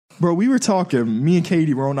Bro, we were talking. Me and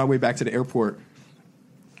Katie were on our way back to the airport.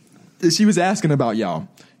 She was asking about y'all.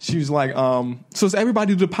 She was like, so does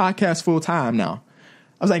everybody do the podcast full time now?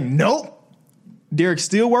 I was like, nope. Derek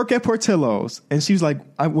still work at Portillo's. And she was like,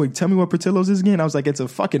 wait, tell me what Portillo's is again. I was like, it's a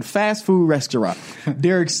fucking fast food restaurant.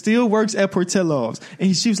 Derek still works at Portillo's.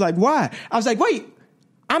 And she was like, why? I was like, wait,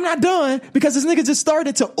 I'm not done because this nigga just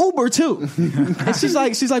started to Uber too. And she's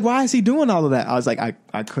like, why is he doing all of that? I was like,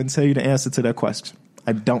 I couldn't tell you the answer to that question.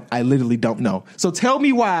 I literally don't know. So tell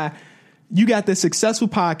me why you got this successful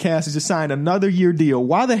podcast and just signed another year deal.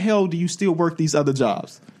 Why the hell do you still work these other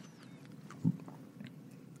jobs?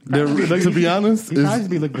 To be honest, you probably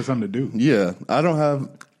be looking for something to do. Yeah, I don't have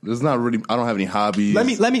any hobbies.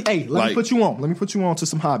 Let me put you on. Let me put you on to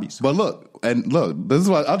some hobbies. But look, this is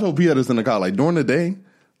why I told Pierre this in the car. Like during the day,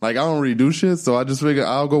 like I don't really do shit, so I just figure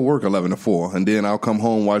I'll go work 11 to 4, and then I'll come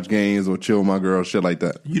home, watch games, or chill with my girl, shit like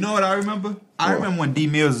that. You know what I remember? I remember when D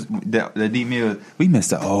Mills, the D Mills, we missed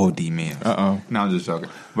the old D Mills. No, I'm just joking.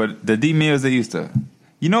 But the D Mills they used to.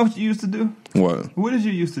 You know what you used to do? What? What did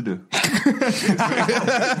you used to do? Think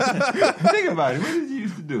about it. What did you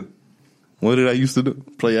used to do? What did I used to do?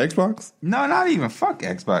 Play Xbox? No, not even. Fuck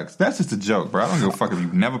Xbox. That's just a joke, bro. I don't give a fuck if you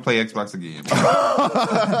never play Xbox again.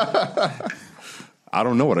 I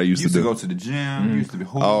don't know what I used to do. You used to go to the gym. You used to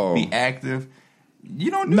be active.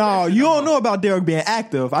 You don't do No, you don't know about Derek being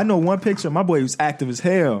active. I know one picture. My boy was active as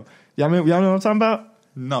hell. Y'all know what I'm talking about?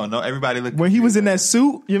 No, everybody looked. When he was in that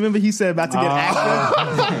suit, you remember he said about to get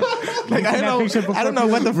active? Like, I don't know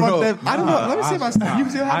what the fuck that. I don't know. Let me see if you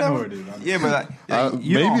still have that one. Yeah, but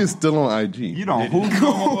maybe it's still on IG. You don't hoop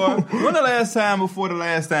no more. When the last time before the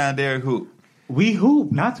last time Derek hooped? We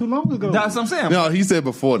hooped not too long ago. That's what I'm saying. No, he said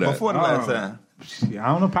before that. Before the last time. I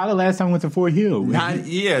don't know. Probably last time we went to Fort Hill. I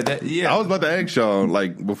was about to ask y'all,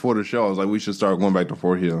 like, before the show, I was like, we should start going back to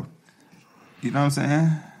Fort Hill. You know what I'm saying?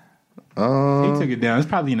 He took it down. It's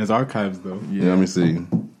probably in his archives, though. Yeah, let me see.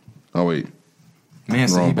 Oh, wait. Man,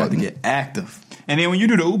 so he about to get active. And then when you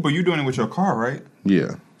do the Uber, you're doing it with your car, right?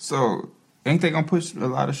 Yeah. So, ain't they gonna push a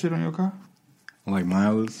lot of shit on your car? Like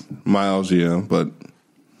miles? Miles, yeah, but...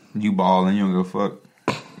 You ballin', you don't give a fuck.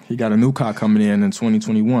 He got a new car coming in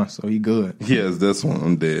 2021, so he good. Yes, this one,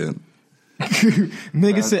 I'm dead.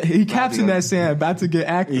 Nigga said he captioned that saying about to get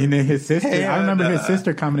active. And then his sister, I remember his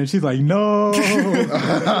sister coming in. She's like, "No."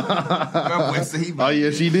 Oh yeah,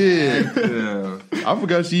 she did. Yeah. I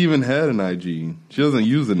forgot she even had an IG. She doesn't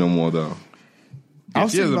use it no more though.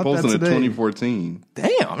 She hasn't posted in 2014.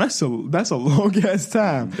 Damn, that's a long ass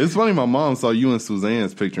time. It's funny. My mom saw you and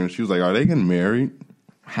Suzanne's picture, and she was like, "Are they getting married?"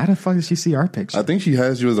 How the fuck did she see our picture? I think she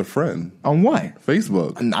has you as a friend. On what?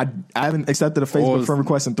 Facebook. And I haven't accepted a Facebook friend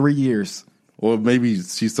request in 3 years. Or maybe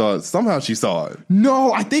she saw it. Somehow she saw it.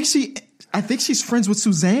 No, I think she's friends with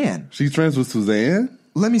Suzanne. She's friends with Suzanne?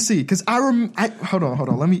 Let me see, because hold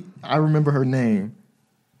on. I remember her name.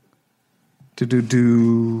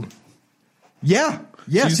 Yeah,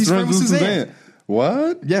 she's friends with Suzanne.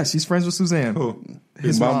 What? Yeah, she's friends with Suzanne. Who?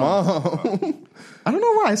 My mom. I don't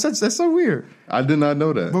know why. That's so weird. I did not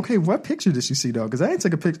know that. Okay, what picture did she see though? Because I didn't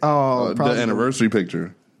take a picture. Oh, the anniversary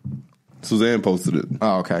picture. Suzanne posted it.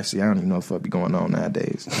 Oh, okay. See, I don't even know what be going on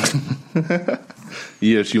nowadays.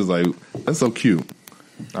 Yeah, she was like, "That's so cute."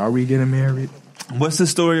 Are we getting married? What's the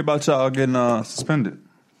story about y'all getting suspended?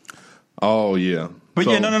 Oh yeah. But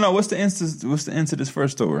so, no. What's the end to this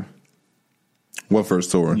first story? What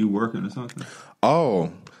first tour? You working or something?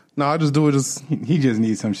 Oh. No, I just do it he just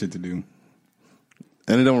needs some shit to do.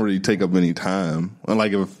 And it don't really take up any time.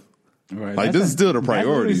 Like if this is still the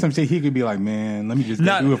priority. Some shit he could be like, man, let me just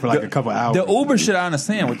do it for like a couple hours. The Uber shit I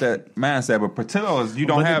understand with that mindset, but Portillo's, you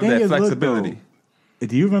don't have that flexibility.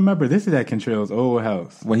 Do you remember this is at Contrell's old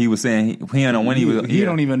house when he was saying he don't know when he was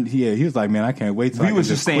he was like, man, I can't wait till we was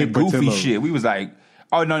just saying goofy shit. We was like,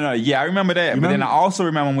 oh no, yeah, I remember that. But then I also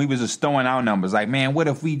remember when we was just throwing out numbers. Like, man, what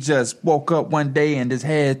if we just woke up one day and just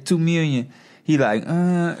had 2 million? He like, he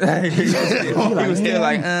was still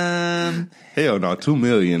like, hell no, 2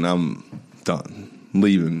 million. I'm done. I'm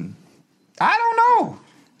leaving. I don't know.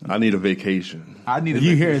 I need a vacation.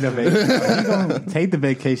 You hear the vacation? He's gonna take the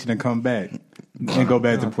vacation and come back and go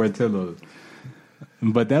back to Portillo's.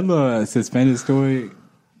 But that little suspended story,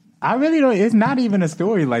 I really don't. It's not even a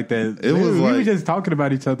story like that. We were just talking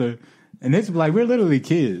about each other. And it's like we're literally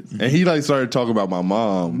kids. And he like started talking about my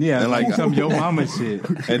mom. Yeah, and like some yo mama shit.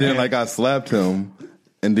 And then like I slapped him.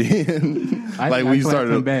 And then I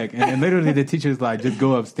started him back. And then literally the teacher's like, just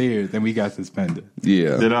go upstairs, and we got suspended.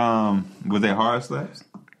 Yeah. Did were they hard slaps?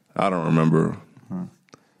 I don't remember.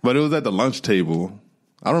 But it was at the lunch table.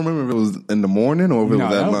 I don't remember if it was in the morning or if it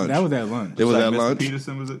was at lunch. That was at lunch. It was like at Mr. lunch.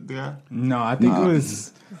 Peterson was the guy? No, I think it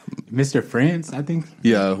was Mr. France, I think.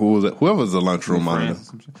 Yeah, who was it? Whoever was the lunchroom monitor.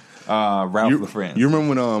 Ralph LaFrance. You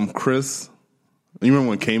remember when Chris? You remember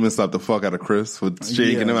when Cayman stopped the fuck out of Chris for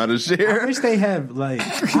shaking him out of the chair? I wish they have I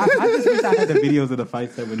just wish I had the videos of the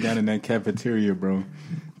fights that went down in that cafeteria, bro.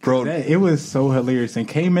 It was so hilarious. And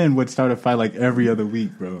Cayman would start a fight like every other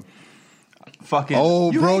week, bro. Fucking.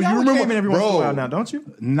 Oh, bro, you remember? Cayman every once in a while now, don't you?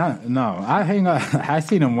 No. I hang out. I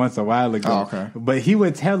seen him once a while ago. Oh, okay. But he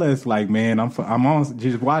would tell us like, man, I'm on.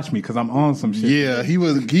 Just watch me because I'm on some shit. Yeah, he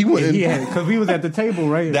wouldn't. Because we was at the table,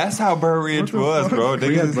 right? That's how Burr Ridge was, bro.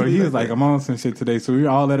 He was like, I'm on some shit today. So we were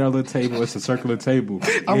all at our little table. It's a circular table.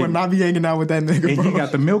 I would not be hanging out with that nigga, And bro. he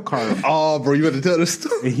got the milk carton. Oh, bro, you had to tell this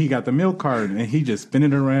story. And he got the milk carton. And he just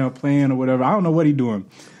spinning it around playing or whatever. I don't know what he doing.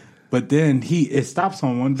 But then it stops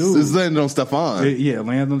on one dude. It's landing on Stefan. It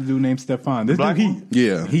lands on a dude named Stefan. This Black dude,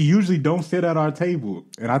 one? he usually don't sit at our table.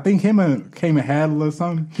 And I think him and Cayman had a little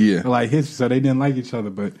something. Yeah. So they didn't like each other.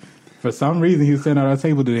 But for some reason, he was sitting at our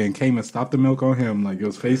table today and Cayman stopped the milk on him. Like, it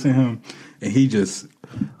was facing him. And he just,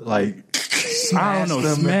 like,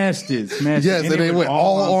 smashed it. Yes, and they went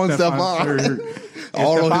all on Stefan.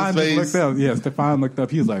 All on his face. Stefan looked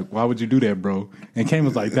up. He was like, why would you do that, bro? And Cayman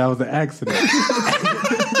was like, that was an accident.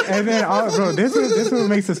 And then, bro, this is what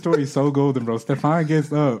makes the story so golden, bro. Stefan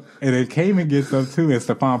gets up, and then Cayman gets up too, and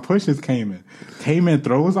Stefan pushes Cayman. Cayman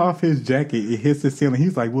throws off his jacket, it hits the ceiling.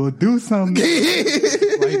 He's like, well, do something. Like,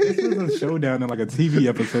 this was a showdown in like a TV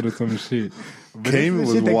episode or some shit. But Cayman this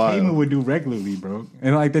was shit that wild. Cayman would do regularly, bro.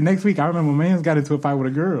 And like the next week, I remember my man's got into a fight with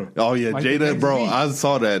a girl. Oh, yeah, Like, the Jada, next bro, week. I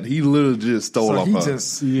saw that. He literally just stole So off he her.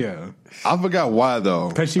 just Yeah. I forgot why, though.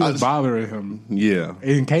 Because she was bothering him. Yeah.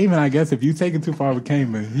 And Cayman, I guess, if you take it too far with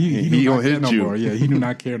Cayman, he do gonna not care hit no you. more. Yeah, he do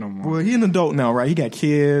not care no more. well, he an adult now, right? He got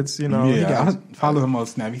kids, you know. He Yeah, got, I follow him on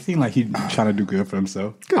Snap. He seemed like he trying to do good for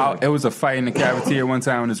himself. It was a fight in the cafeteria one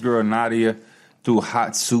time when this girl Nadia threw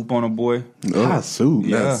hot soup on a boy. Hot soup.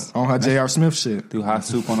 Yeah. on her J.R. Smith shit. Threw hot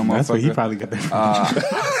soup on a motherfucker. That's where he probably got that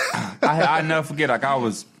from. I never forget. Like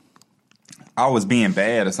I was being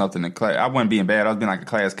bad or something in class. I wasn't being bad. I was being like a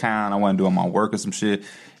class clown. I wasn't doing my work or some shit.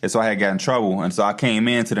 And so I had got in trouble. And so I came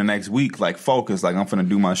into the next week like focused, like I'm finna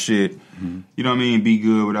do my shit. Mm-hmm. You know what I mean? Be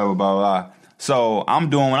good, whatever, blah, blah, blah. So I'm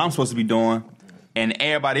doing what I'm supposed to be doing. And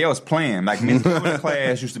everybody else playing. Like Miss Building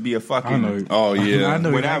class used to be a fucking I know. Oh, yeah. I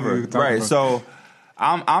know whatever. exactly what you're Right. talking So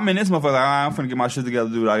I'm in this motherfucker like, all right, I'm finna get my shit together,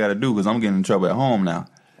 do what I gotta do, because I'm getting in trouble at home now.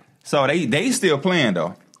 So they still playing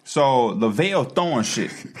though. So Lavelle throwing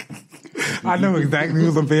shit. I know exactly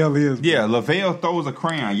who LaVelle is. Yeah, Lavelle throws a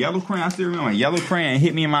crayon. Yellow crayon, I still remember. A yellow crayon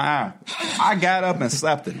hit me in my eye. I got up and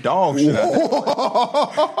slapped the dog shit out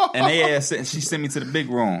of her. And she sent me to the big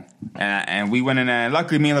room. And we went in there. And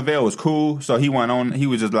luckily, me and Lavelle was cool. So he went on. He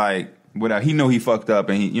was just like, whatever. He knew he fucked up.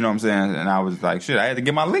 And you know what I'm saying? And I was like, shit, I had to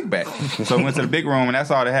get my lick back. So we went to the big room. And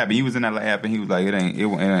that's all that happened. He was in that lab. And he was like, it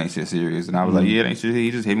ain't shit serious. And I was like, yeah, it ain't shit.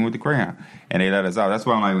 He just hit me with the crayon. And they let us out. That's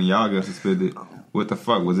why I'm like, when y'all got suspended, what the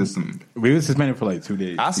fuck was this? We was suspended for like 2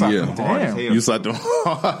 days. I slapped Yeah. him hard as hell. You slapped him.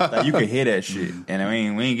 Like, you could hear that shit. And I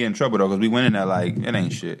mean, we ain't get in trouble though, because we went in there like, it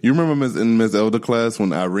ain't shit. You remember in Miss Elder class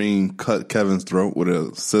when Irene cut Kevin's throat with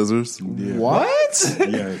her scissors? Yeah. What?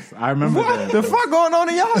 Yes, I remember What that. the fuck going on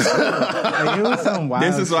in y'all? Like, it was some wild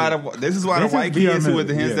This is why shit. the white This is kids who BRM. went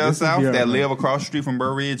to Yeah, Hinsdale this is South that BRM. live across the street from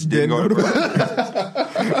Burr Ridge didn't go to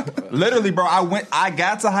Burr. Literally, bro, I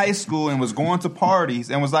got to high school and was going to parties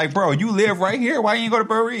and was like, bro, you live right here. Why you ain't go to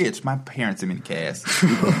Burr Ridge? My parents him in the cast.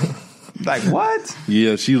 Like, what?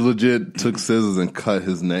 Yeah, she legit took scissors and cut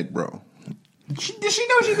his neck, bro. Did she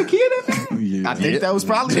know she could kill that man? Yeah. I think that was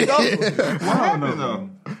probably the What happened though?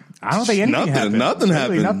 I don't think anything happened. Nothing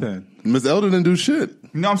Literally happened. Nothing. Miss Elder didn't do shit.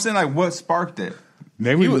 You know what I'm saying? Like, what sparked it?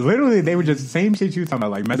 They were just the same shit you talking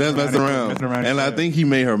about, like That's messing around. And I think he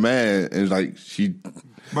made her mad, and like she.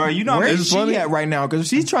 Bro, you know, Where It's is she funny. at right now? Because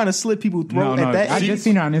she's trying to slit people's throat no, at that I age. just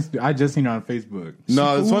seen her on I just seen her on Facebook.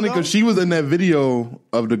 No, it's cool, funny though? because she was in that video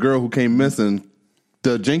of the girl who came missing,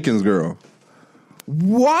 the Jenkins girl.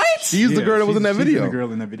 What? She's the girl that was in that she's video. The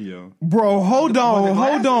girl in that video. Bro, hold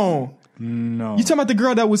on. No, You talking about the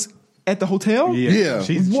girl that was at the hotel? Yeah.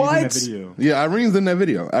 She's in What? that video. Yeah, Irene's in that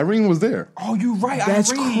video. Irene was there. oh, you right.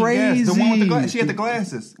 That's Irene, yes. The one with the crazy. she had the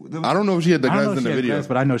glasses. I don't know if she had the I don't know glasses in if the she had video. glasses,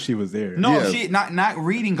 but I know she was there. No, Yeah. she not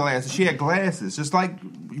reading glasses. She had glasses, just like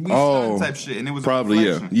we Oh, type shit, and it was a Probably,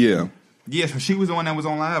 yeah. reflection. Yeah. Yeah, so she was the one that was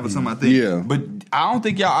on live or something. I think. Yeah. but I don't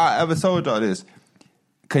think I ever told y'all this.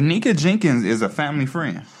 Kanika Jenkins is a family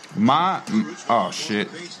friend. My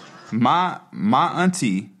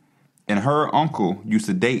auntie and her uncle used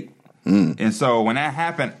to date. And so when that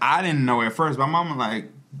happened, I didn't know at first. My mama like,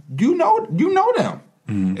 you know them.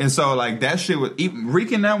 And so, like, that shit was even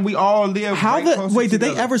Reek and them. We all live. Did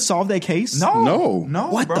they ever solve that case? No.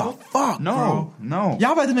 What bro. the fuck? No.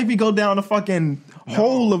 Y'all about to make me go down a fucking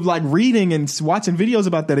hole of like reading and watching videos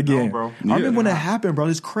about that again, bro. I remember when that happened, bro.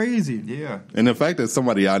 It's crazy. Yeah. And the fact that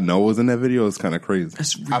somebody I know was in that video is kind of crazy.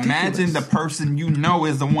 It's ridiculous. Imagine the person you know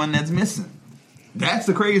is the one that's missing. That's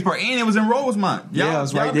the craziest part. And it was in Rosemont. Yeah,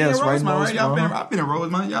 it's right there. It's right in Rosemont. I've been in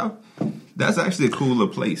Rosemont. Y'all. That's actually a cool little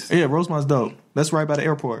place. Yeah, Rosemont's dope. That's right by the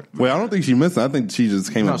airport. Well, I don't think she missed it. I think she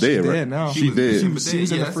just came up dead, right? No. She did. She was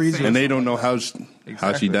in the freezer. And they don't know how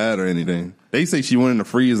she died or anything. They say she went in the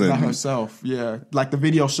freezer. By herself, yeah. Like the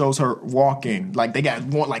video shows her walking. Like they got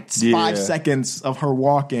 5 seconds of her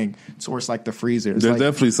walking towards like the freezer. It's There's like,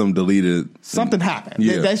 definitely some deleted. something happened.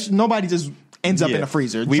 Yeah. Nobody just ends up in a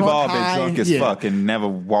freezer. We've Drunk all been high, drunk as fuck and never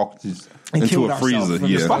walked and into killed a ourselves freezer, from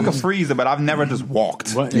yeah. the fuck a fucking freezer, but I've never just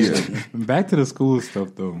walked. What? Back to the school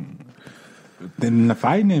stuff though. Then the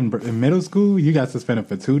fighting in middle school, you got suspended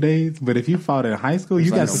for 2 days. But if you fought in high school,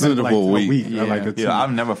 you got suspended for like a week. Yeah. Or like a 2 Yeah, I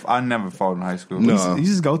never fought in high school. No. You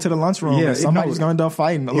just go to the lunchroom and somebody's going to end up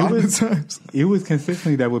fighting a lot of the times. It was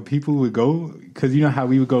consistently that when people would go, because you know how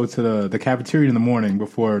we would go to the cafeteria in the morning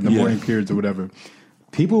before the morning periods or whatever.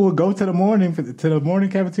 People would go to the morning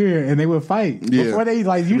cafeteria and they would fight before they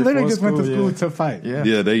you literally just went to school to fight.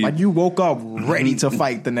 Yeah, like you woke up ready to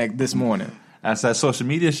fight this morning. That's that social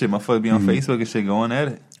media shit. My fuck be on Facebook and shit going at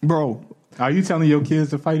it, bro. Are you telling your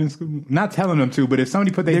kids to fight in school? Not telling them to, but if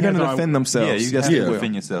somebody put their they're hands going to on, defend themselves. Yeah, you have to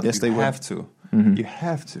defend yourself. Yes, they will. Have to. You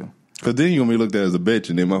have to. Because then you're going to be looked at as a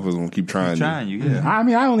bitch and then motherfuckers going to keep trying you. Yeah. I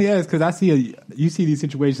mean, I only ask because you see these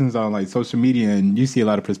situations on like social media and you see a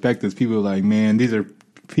lot of perspectives. People are like, man, these are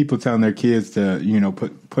people telling their kids to,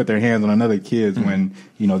 put their hands on another kids when,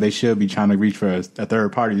 they should be trying to reach for a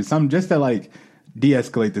third party or something just to like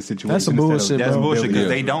de-escalate the situation. That's some bullshit, That's bro. bullshit because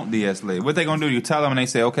they don't de-escalate. What they gonna do? You tell them and they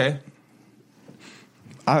say, okay.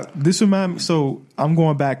 This reminds me. So I'm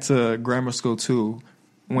going back to grammar school too.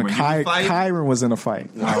 When Kyron was in a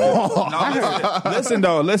fight.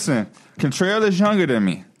 No, listen. Contrell is younger than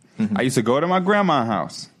me. I used to go to my grandma's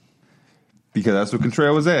house because that's where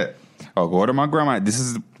Contrell was at. I'll go to my grandma. This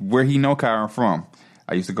is where he know Kyron from.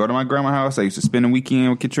 I used to go to my grandma's house. I used to spend the weekend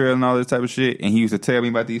with Contrell and all this type of shit. And he used to tell me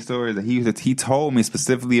about these stories. And he told me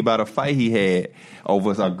specifically about a fight he had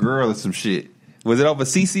over a girl or some shit. Was it over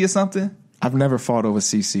CC or something? I've never fought over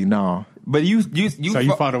CC. No. But you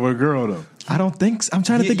fought over a girl though. I don't think so. I'm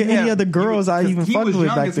trying to think of any other girls I even fucked with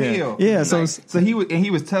back then. Hell. Yeah, so he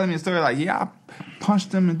was telling me a story like, I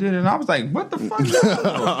punched him and did it. And I was like, what the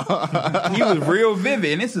fuck? He was real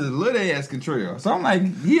vivid. And this is a little ass Contrell. So I'm like,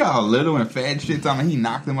 he all little and fat shit. Talking he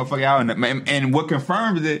knocked the motherfucker out. And what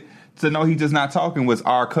confirmed it to know he just not talking was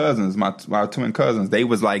our cousins, my twin cousins. They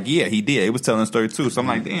was like, yeah, he did. He was telling a story too. So I'm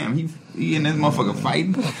like, damn, he and this motherfucker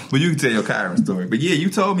fighting. But you can tell your Kyron story. But yeah, you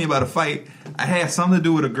told me about a fight. I had something to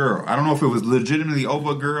do with a girl. I don't know if it was legitimately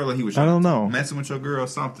over a girl or he was messing with your girl or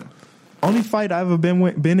something. Only fight I've ever been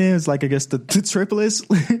in is like against the triplets.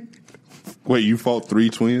 Wait, you fought 3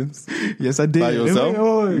 twins? Yes, I did. By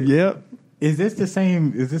yourself? Yep. Is this the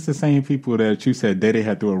same people that you said Dede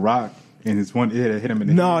had threw a rock and his one hit him in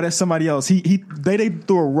the No, head? that's somebody else. They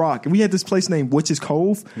threw a rock. And we had this place named Witch's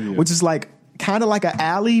Cove, which is like kind of like an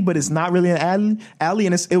alley, but it's not really an alley,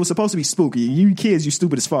 and it was supposed to be spooky. You kids, you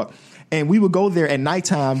stupid as fuck. And we would go there at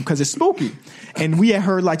nighttime because it's spooky. And we had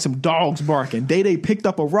heard like some dogs barking. Dede picked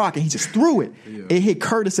up a rock and he just threw it. Yeah. It hit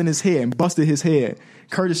Curtis in his head and busted his head.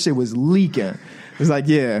 Curtis shit was leaking. It was like,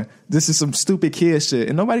 yeah, this is some stupid kid shit.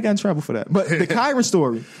 And nobody got in trouble for that. But the Kyron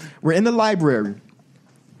story, we're in the library.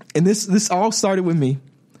 And this all started with me.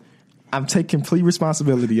 I'm taking complete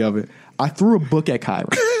responsibility of it. I threw a book at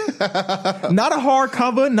Kyron. Not a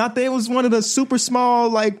hardcover, nothing. It was one of the super small,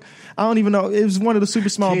 like, I don't even know. It was one of the super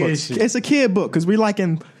small books. Shit. It's a kid book because we're like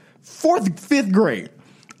in 4th, 5th grade.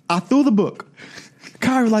 I threw the book.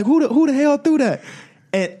 Kyron was like, who the hell threw that?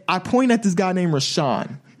 And I point at this guy named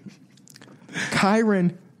Rashawn.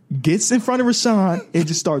 Kyron gets in front of Rashawn and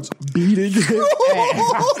just starts beating his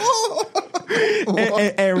ass.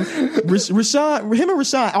 and Rashawn, him and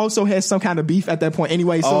Rashawn also had some kind of beef at that point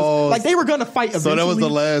anyway. So like they were gonna fight eventually. So that was the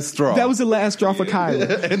last straw. That was the last straw for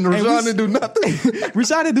Kyron. And Rashawn didn't do nothing.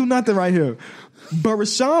 Rashawn didn't do nothing right here. But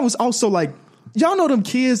Rashawn was also like, y'all know them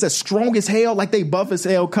kids that's strong as hell, like they buff as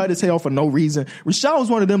hell, cut as hell for no reason. Rashawn was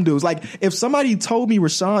one of them dudes. Like if somebody told me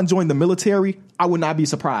Rashawn joined the military, I would not be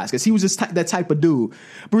surprised because he was just that type of dude.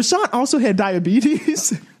 But Rashawn also had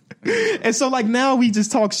diabetes. And so, like, now we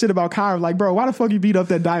just talk shit about Kyron. Like, bro, why the fuck you beat up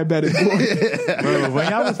that diabetic boy? Bro,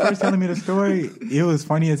 when y'all was first telling me the story, it was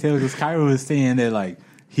funny as hell because Kyron was saying that, like,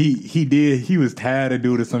 He was tired of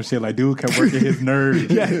dude or some shit. Like, dude kept working his nerves.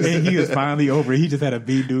 And he was finally over it. He just had to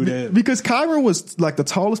beat dude that. Because Kyron was like the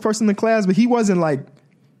tallest person in the class, but he wasn't like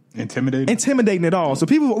intimidating at all. So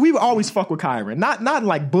we would always fuck with Kyron. Not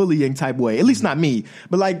like bullying type way. At least not me.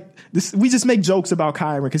 But like we just make jokes about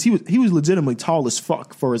Kyron because he was legitimately tall as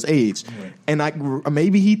fuck for his age. Right. And like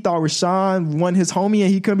maybe he thought Rashawn won his homie and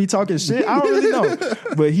he couldn't be talking shit. I don't really know.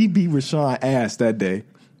 But he beat Rashawn ass that day.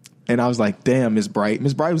 And I was like, damn, Miss Bright.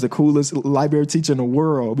 Miss Bright was the coolest library teacher in the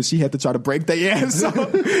world, but she had to try to break their ass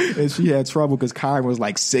up. And she had trouble because Kyron was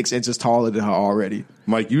like 6 inches taller than her already.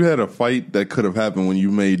 Mike, you had a fight that could have happened when you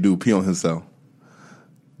made dude pee on himself.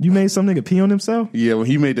 You made some nigga pee on himself? Yeah, when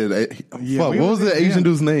he made that. What was the Asian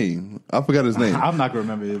dude's name? I forgot his name. I'm not going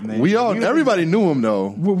to remember his name. Everybody knew him,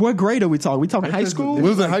 though. What grade are we talking? We talking high school? It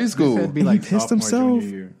was in high school. He pissed himself?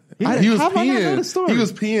 He was peeing. He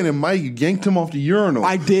was peeing, and Mike yanked him off the urinal.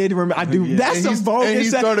 I did remember. I do. That's some bogus. And he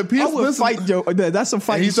started pissing. I would fight Joe. That's some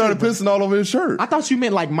fight. And he started pissing all over his shirt. I thought you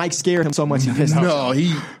meant like Mike scared him so much he pissed. No,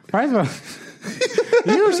 he. First of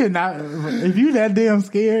all, you should not. If you that damn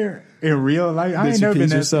scared in real life, I ain't never been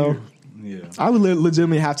that scared. Yeah. I would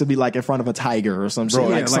legitimately have to be like in front of a tiger or some shit.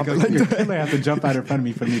 Like something like that. Have to jump out in front of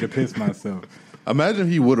me for me to piss myself. Imagine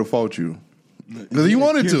he would have fought you. Because he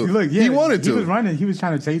wanted to. Look, he wanted to. He was running. He was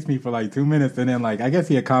trying to chase me for like 2 minutes. And then like, I guess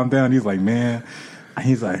he had calmed down. He's like, man,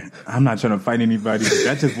 he's like, I'm not trying to fight anybody.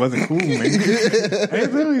 That just wasn't cool, man.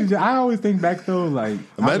 It's literally, I always think back though, like.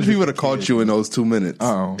 Imagine if he would have caught you in those 2 minutes.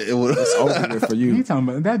 Oh. It's over with for you. You talking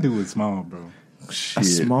about, that dude was small, bro. Shit.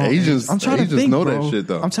 Small. Asians know that shit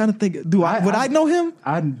though. I'm trying to think. Would I know him?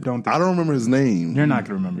 I don't remember his name. You're not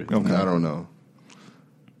going to remember it. Okay. I don't know.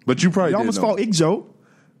 But you probably almost fought Igjo.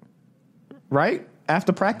 Right?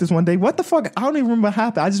 After practice one day, what the fuck? I don't even remember what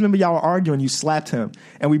happened. I just remember y'all were arguing. You slapped him,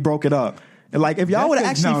 and we broke it up. And like, if y'all would have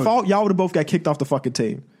actually fought, y'all would have both got kicked off the fucking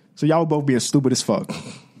team. So y'all would both being stupid as fuck.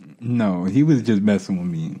 No, he was just messing with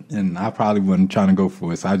me, and I probably wasn't trying to go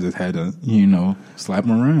for it. So I just had to, slap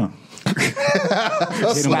him around.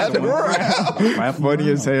 Slap him around.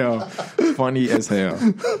 Funny as hell. Funny as hell.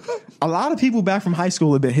 A lot of people back from high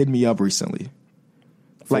school have been hitting me up recently.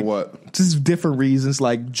 For what? Just different reasons.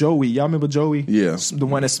 Like Joey. Y'all remember Joey? Yeah. The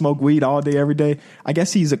one that smoked weed all day, every day. I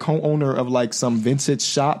guess he's a co-owner of like some vintage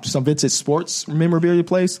shop, some vintage sports memorabilia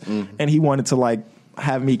place. Mm-hmm. And he wanted to like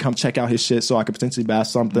have me come check out his shit so I could potentially buy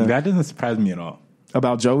something. That doesn't surprise me at all.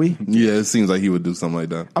 About Joey? Yeah, it seems like he would do something like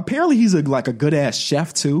that. Apparently he's a good ass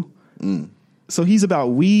chef too. Mm. So he's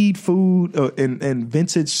about weed, food, and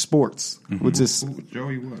vintage sports, which is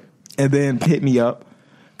Joey what? And then hit me up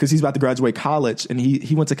because he's about to graduate college, and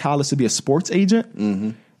he went to college to be a sports agent,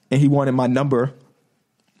 and he wanted my number.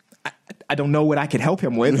 I don't know what I can help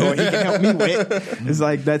him with, or he can help me with. It's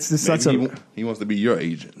like that's just such a. He wants to be your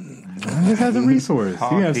agent. He just has a resource.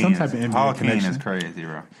 He has some type of NBA connection. Is crazy,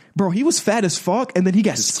 bro. Bro, he was fat as fuck, and then he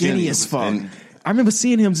got skinny as fuck. I remember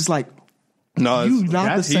seeing him just like. No, you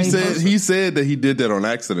not the same person. He said that he did that on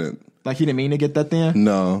accident. Like he didn't mean to get that then?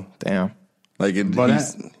 No. Damn. Like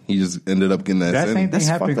he just ended up getting that. That same thing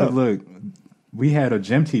happened because look, we had a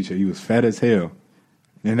gym teacher. He was fat as hell.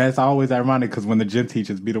 And that's always ironic because when the gym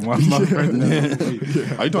teachers be the one. Are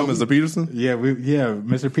you talking Mr. Peterson? Yeah,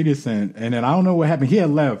 Mr. Peterson. And then I don't know what happened. He had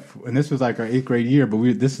left, and this was like our 8th grade year.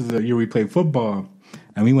 But this is the year we played football.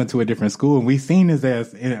 And we went to a different school, and we seen his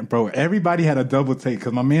ass in it, bro. Everybody had a double take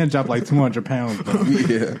because my man dropped like 200 pounds, bro.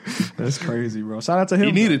 Yeah. That's crazy, bro. Shout out to him.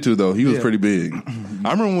 He needed to, though. He was pretty big.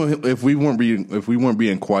 I remember if we weren't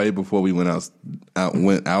being quiet before we went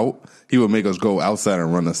out, he would make us go outside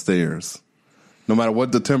and run the stairs. No matter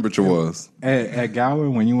what the temperature was. At Gower,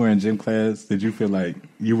 when you were in gym class, did you feel like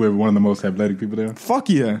you were one of the most athletic people there? Fuck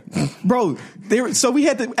yeah. Bro, so we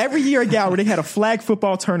had every year at Gower, they had a flag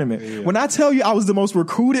football tournament. Yeah. When I tell you I was the most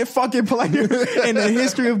recruited fucking player in the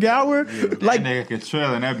history of Gower. Like, that nigga could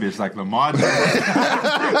trail in that bitch like Lamar.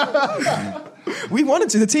 We wanted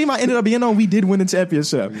to. The team I ended up being on, we did win the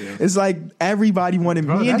championship. Yeah. It's like everybody wanted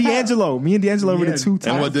me and D'Angelo. Me and D'Angelo were the two times.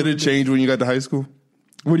 And what did it change when you got to high school?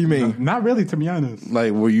 What do you mean? No, not really, to be honest.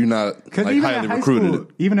 Like, were you not like highly recruited? School,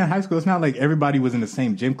 even in high school, it's not like everybody was in the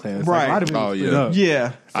same gym class. Right. Like, a lot of people split up. Yeah.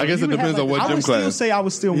 So I guess it depends on what gym class. I would still say I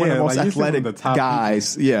was still one of the most athletic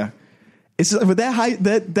guys. People. Yeah. It's just, but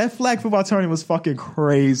that flag football tournament was fucking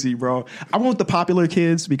crazy, bro. I want the popular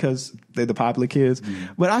kids because they're the popular kids.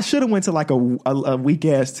 But I should have went to like a weak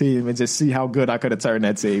ass team and just see how good I could have turned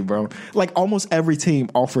that team, bro. Like almost every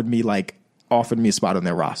team offered me a spot on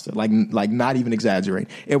their roster. Like not even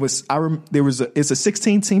exaggerating. It's a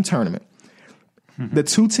 16-team tournament. The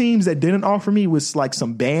two teams that didn't offer me was like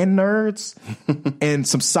some band nerds and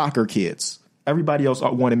some soccer kids. Everybody else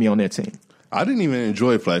wanted me on their team. I didn't even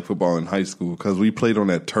enjoy flag football in high school because we played on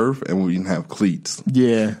that turf and we didn't have cleats.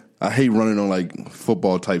 Yeah. I hate running on like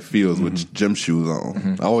football type fields with gym shoes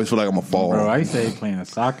on. I always feel like I'm a fall. Bro, I used to hate playing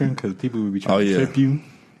soccer because people would be trying to trip you.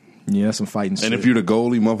 Yeah, some fighting shit. And if you're the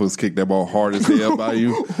goalie, motherfuckers kick that ball hard as hell by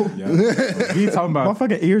you. Yeah. We talking about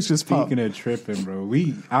motherfucking ears just pop. Speaking of tripping, bro,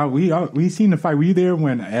 we seen the fight. Were you there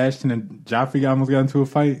when Ashton and Joffrey almost got into a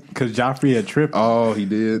fight because Joffrey had tripped? Oh, he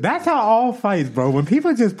did. That's how all fights, bro. When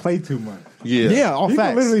people just play too much. Yeah, all people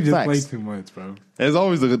facts. literally just facts. play too much, bro. There's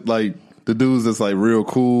always the dudes that's like real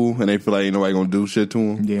cool and they feel like ain't nobody gonna do shit to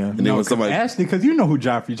them. Yeah. And then when somebody Ashley, because you know who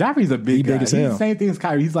Joffrey's a big guy. big as hell. He's the same thing as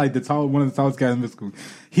Kyrie. He's like one of the tallest guys in middle school.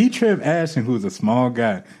 He tripped Ashton, who's a small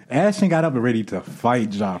guy. Ashton got up and ready to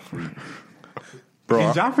fight Joffrey. Bro,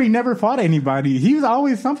 And Joffrey never fought anybody. He was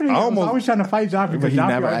always something. He was almost- always trying to fight Joffrey, but he Joffrey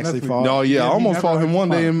never always actually messed with fought. him. No, yeah, I he almost never fought him actually one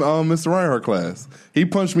day in fought. Mr. Reinhardt class. He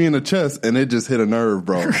punched me in the chest, and it just hit a nerve,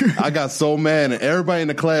 bro. I got so mad, and everybody in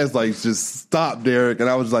the class like just stopped, Derek, and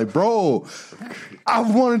I was like, bro, I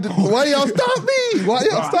wanted to. Why y'all stop me? Why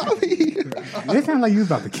y'all stop me? It sounded like you was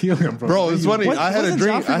about to kill him, bro. Bro, it's funny. I had a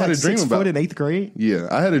dream. Joffrey I had a dream 6 about foot in 8th grade. Yeah,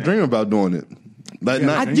 I had a dream about doing it. That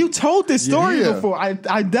night. You told this story Yeah. before. I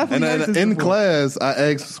definitely heard And this in before. class,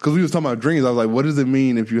 I asked, because we was talking about dreams, I was like, what does it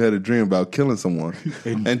mean if you had a dream about killing someone?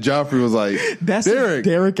 And Joffrey was like, That's Derek. a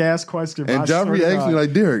Derek-ass question. And Joffrey asked me,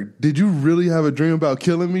 like, Derek, did you really have a dream about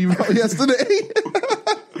killing me yesterday?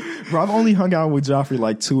 Bro, I've only hung out with Joffrey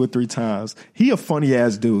like 2 or 3 times. He a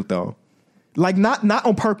funny-ass dude, though. Like, not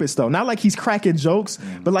on purpose, though. Not like he's cracking jokes,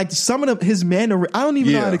 but like some of his mannerisms, I don't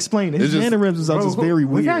even know how to explain it. His mannerisms are just very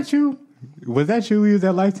weird. Was that you we was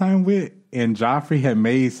at Lifetime with? And Joffrey had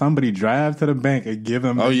made somebody drive to the bank and give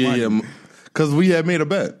him money. Because we had made a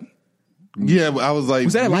bet. Yeah, I was like...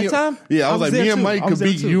 Was that at Lifetime? Yeah, I was like, there me and too. Mike I could was there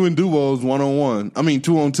beat too. you and Dubos 1-on-1. I mean,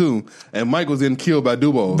 2-on-2. And Mike was getting killed by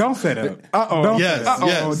Dubos. Don't say that. Uh-oh. Yes,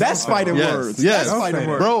 yes. That's fighting words. Yes. That's fighting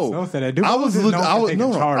words. Bro, Don't say that. Dude, I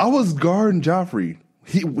was guarding Joffrey.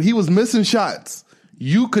 He was missing shots.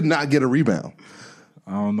 You could not get a rebound.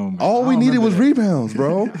 I don't know, man. All we needed was rebounds,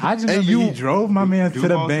 bro. I just remember he drove my man to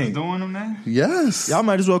the bank. doing them now? Yes. Y'all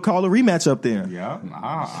might as well call a rematch up then. Yeah.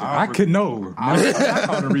 I could know. I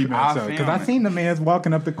called a rematch because I seen the man's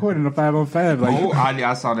walking up the court in a 5-on-5. Like,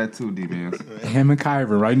 I saw that too, D-Man. him and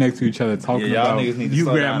Kyrie right next to each other talking about you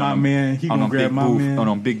grab my man, he gonna grab my man. On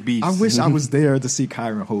them big beefs. I wish I was there to see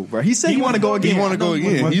Kyron hoop, bro. He said he want to go again. He want to go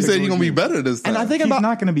again. He said he's gonna be better this time. And I think He's about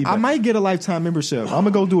not gonna be I better. might get a lifetime membership. I'm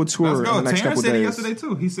gonna go do a tour Let's go. in the next Terrence couple said it days. yesterday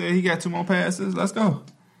too. He said he got 2 more passes. Let's go.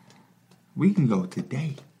 We can go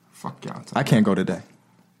today. Fuck y'all. I can't go today.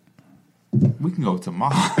 We can go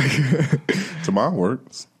tomorrow. Tomorrow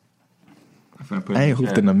works. I ain't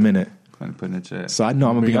hooped in a minute, I'm put in the chat. so I know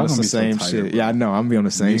I'm gonna be Y'all on gonna the be so same tired, shit. bro. Yeah, I know I'm gonna be on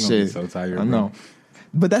the same You gonna be shit. so tired, I bro. know,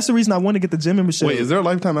 but that's the reason I want to get the gym membership. Wait, is there a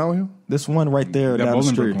Lifetime out here? This one right there That down the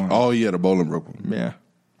Bolingbrook street. one. Oh yeah, the Bolingbrook one. Yeah,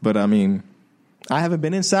 but I mean, I haven't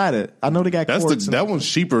been inside it. I know they got That's courts. that one's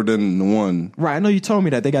cheaper than the one. Right, I know you told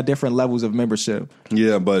me that they got different levels of membership.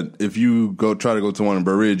 Yeah, but if you try to go to one in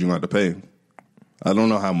Burr Ridge, you gonna have to pay. I don't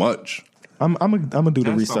know how much. I'm gonna do the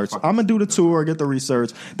That's so research. fucking I'm gonna do the tour, get the research.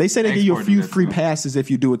 They say they give you a Export few that free too. passes if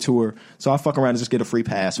you do a tour. So I'll fuck around and just get a free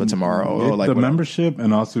pass for tomorrow. Or Get like the whatever. membership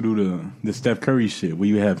and also do the Steph Curry shit where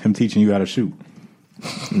you have him teaching you how to shoot.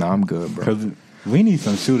 No, I'm good, bro. Because we need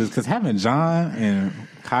some shooters. Because having John and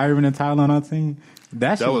Kyron and Tyler on our team,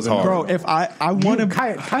 that shit was hard. Bro, if I want to,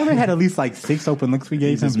 Kyron had at least like 6 open looks we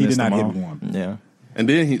gave him. He did not hit one. Yeah. And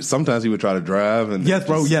then sometimes he would try to drive. And Yes,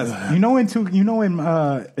 bro. Yes,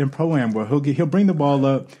 in pro-am where he'll bring the ball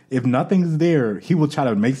up. If nothing's there, he will try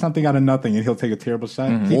to make something out of nothing, and he'll take a terrible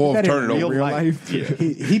shot. He Or did that turn in it over. real life.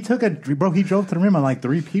 He took He drove to the rim on like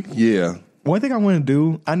 3 people. Yeah. One thing I want to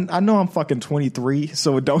do, I know I'm fucking 23,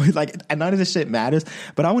 so it don't like, and none of this shit matters,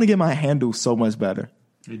 but I want to get my handle so much better.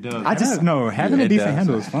 It does. I just having a decent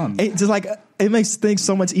handle is fun. it just like it makes things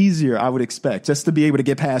so much easier. I would expect just to be able to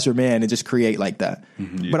get past your man and just create like that.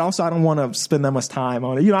 But also, I don't want to spend that much time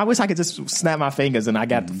on it. You know, I wish I could just snap my fingers and I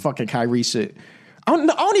got the fucking Kyrie shit. I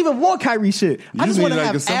don't even want Kyrie shit. I just need want to like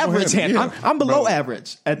a have simple average handle. hand. Yeah. I'm below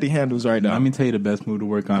average at the handles right now. Let me tell you the best move to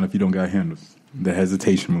work on if you don't got handles. The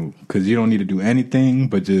hesitation move. Because you don't need to do anything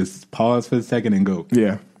but just pause for a second and go.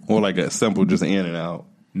 Yeah. Or like a simple just in and out.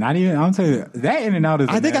 Not even, I'll tell you, that in and out is.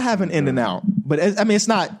 I think I have an in and out, but it's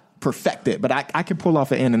not perfected, but I can pull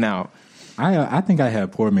off an in and out. I think I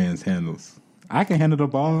have poor man's handles. I can handle the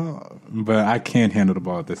ball, but I can't handle the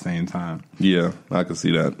ball at the same time. Yeah, I can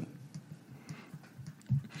see that.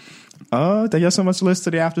 Thank you so much for listening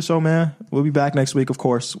to the After Show, man. We'll be back next week, of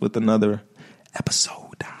course, with another episode.